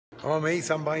I'm amazed.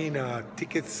 I'm buying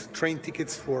train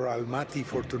tickets for Almaty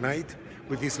for tonight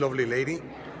with this lovely lady.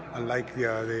 I like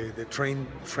the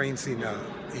trains in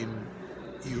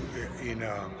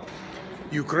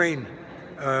Ukraine.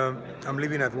 I'm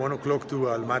leaving at 1 o'clock to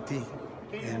Almaty,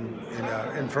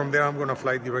 and from there I'm going to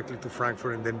fly directly to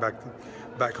Frankfurt and then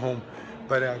back home.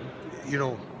 But you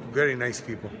know, very nice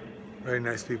people, very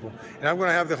nice people. And I'm going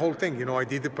to have the whole thing. You know, I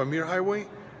did the Pamir Highway.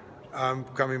 I'm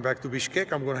coming back to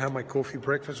Bishkek. I'm going to have my coffee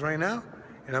breakfast right now,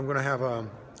 and I'm going to have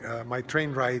my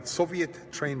train ride,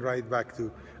 Soviet train ride back to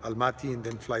Almaty, and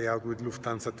then fly out with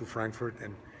Lufthansa to Frankfurt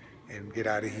and get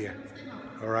out of here.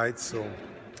 All right, so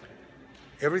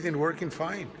everything working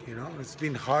fine. You know, it's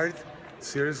been hard,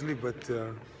 seriously, but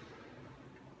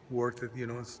worth it. You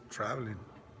know, it's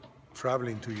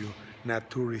traveling to you, not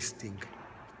touristing.